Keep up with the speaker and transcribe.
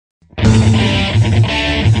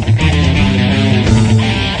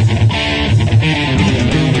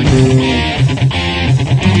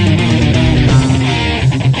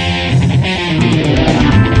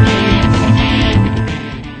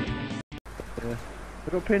Yeah. I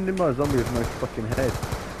got pinned in by a zombie with no fucking head.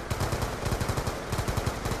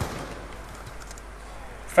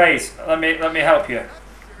 FaZe, let me help you.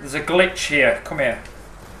 There's a glitch here. Come here.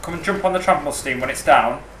 Come and jump on the trample steam when it's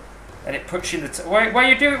down, and it puts you in the. What are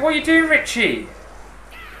you doing? What are you doing, Richie?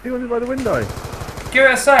 He was by the window. Give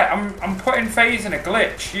it a sec. I'm putting FaZe in a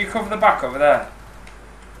glitch. You cover the back over there.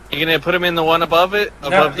 You gonna put him in the one above it?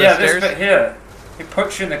 Above the yeah, stairs? this bit here. It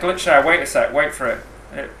puts you in the glitch there. Wait a sec. Wait for it.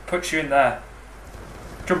 It puts you in there.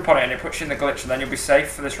 Jump on it and it puts you in the glitch, and then you'll be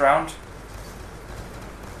safe for this round.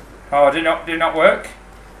 Oh, did it not work?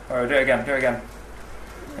 Oh, do it again. Do it again.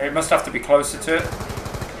 It must have to be closer to it.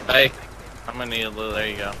 Hey, I'm gonna need a little. There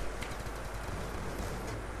you go.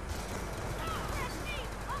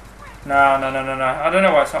 No. I don't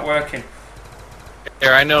know why it's not working.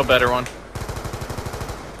 Here, I know a better one.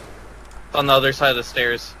 It's on the other side of the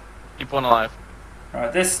stairs. Keep one alive.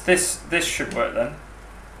 Right, this should work then.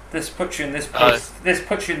 This puts you in this post. This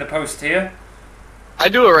puts you in the post here. I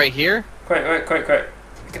do it right here. Quick.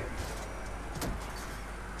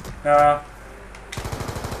 No.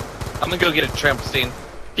 I'm gonna go get a trampoline.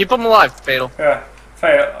 Keep them alive, Fatal. Yeah.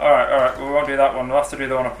 Fail. Alright. We won't do that one. We'll have to do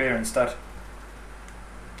the one up here instead.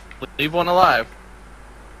 Leave one alive.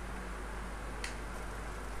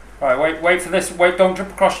 Alright, wait for this. Wait, don't jump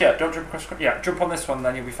across yet. Don't jump across. Yeah, jump on this one,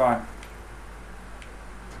 then you'll be fine.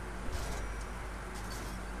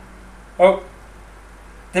 Oh.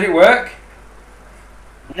 Did it work?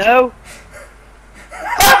 No.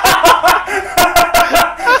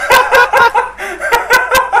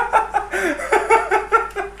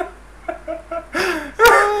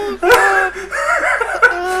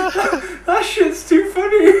 That shit's too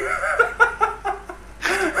funny.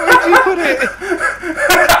 Where'd you put it?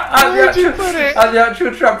 Where'd you put it? At the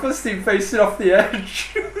actual trample steam facing off the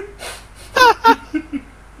edge.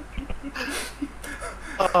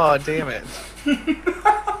 Oh, damn it.